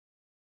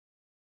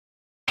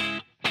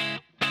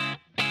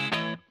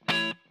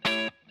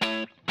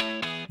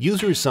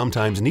Users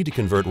sometimes need to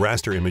convert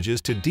raster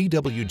images to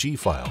DWG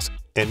files,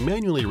 and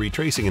manually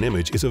retracing an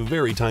image is a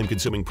very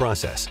time-consuming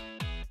process.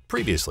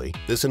 Previously,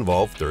 this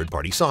involved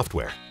third-party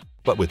software.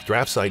 But with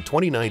DraftSight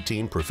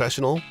 2019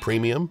 Professional,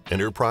 Premium,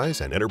 Enterprise,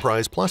 and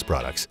Enterprise Plus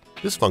products,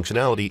 this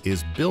functionality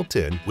is built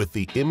in with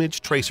the Image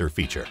Tracer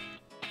feature.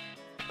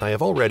 I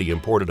have already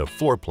imported a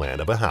floor plan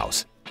of a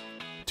house.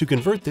 To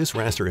convert this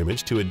raster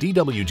image to a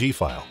DWG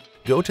file,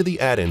 go to the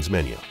Add-ins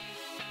menu.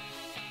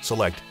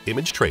 Select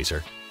Image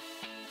Tracer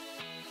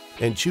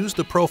and choose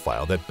the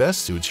profile that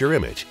best suits your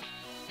image.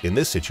 In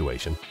this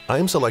situation, I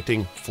am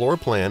selecting Floor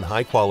Plan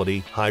High Quality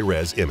High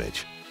Res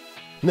Image.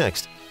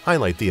 Next,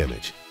 highlight the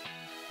image,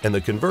 and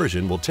the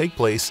conversion will take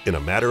place in a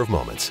matter of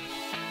moments.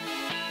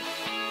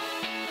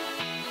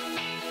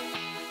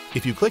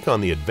 If you click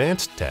on the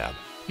Advanced tab,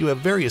 you have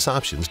various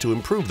options to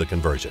improve the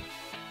conversion.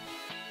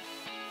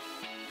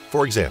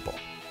 For example,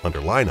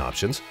 under Line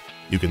Options,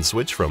 you can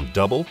switch from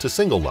double to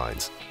single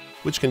lines,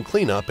 which can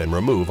clean up and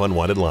remove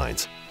unwanted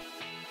lines.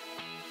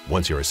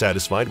 Once you are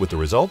satisfied with the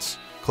results,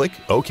 click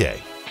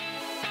OK.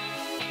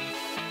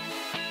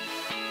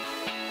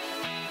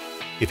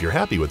 If you're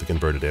happy with the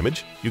converted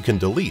image, you can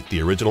delete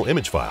the original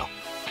image file.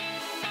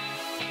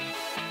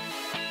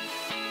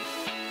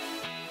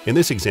 In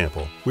this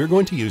example, we're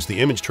going to use the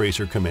Image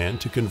Tracer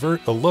command to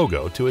convert a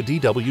logo to a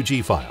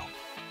DWG file.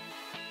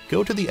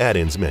 Go to the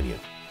Add-ins menu.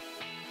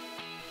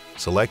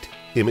 Select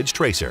Image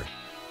Tracer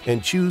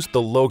and choose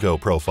the logo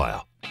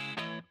profile.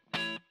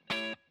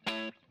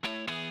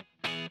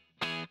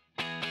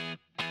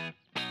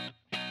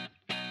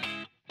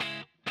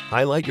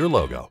 Highlight your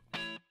logo,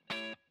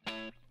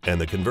 and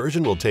the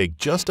conversion will take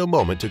just a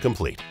moment to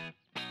complete.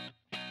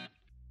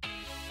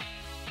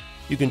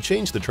 You can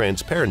change the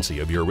transparency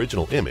of your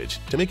original image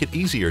to make it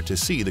easier to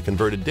see the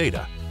converted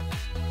data.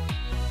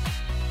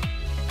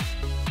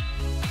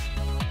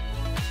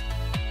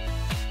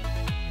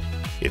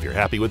 If you're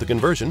happy with the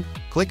conversion,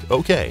 click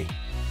OK.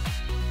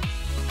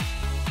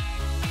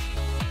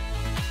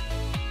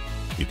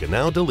 You can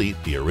now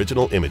delete the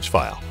original image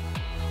file.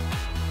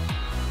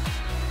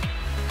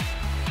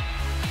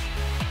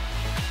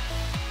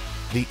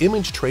 The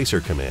Image Tracer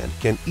command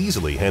can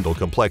easily handle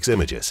complex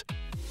images.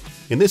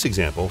 In this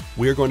example,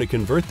 we are going to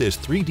convert this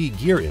 3D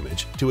gear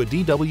image to a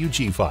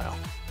DWG file.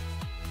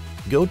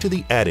 Go to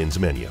the Add-ins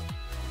menu.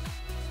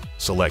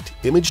 Select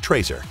Image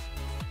Tracer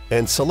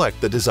and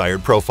select the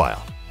desired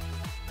profile.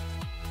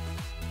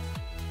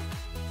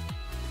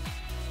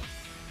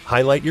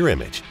 Highlight your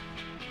image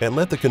and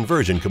let the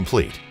conversion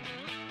complete.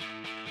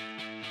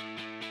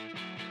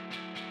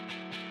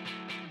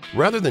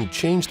 Rather than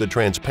change the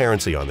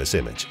transparency on this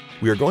image,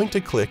 we are going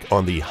to click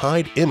on the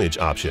Hide Image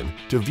option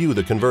to view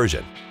the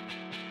conversion.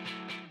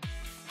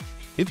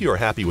 If you are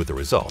happy with the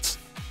results,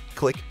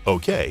 click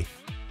OK,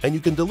 and you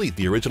can delete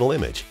the original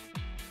image.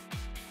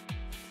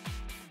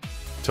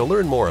 To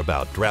learn more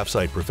about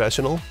DraftSight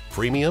Professional,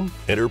 Premium,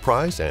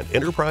 Enterprise, and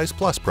Enterprise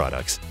Plus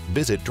products,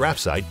 visit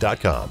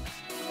DraftSight.com.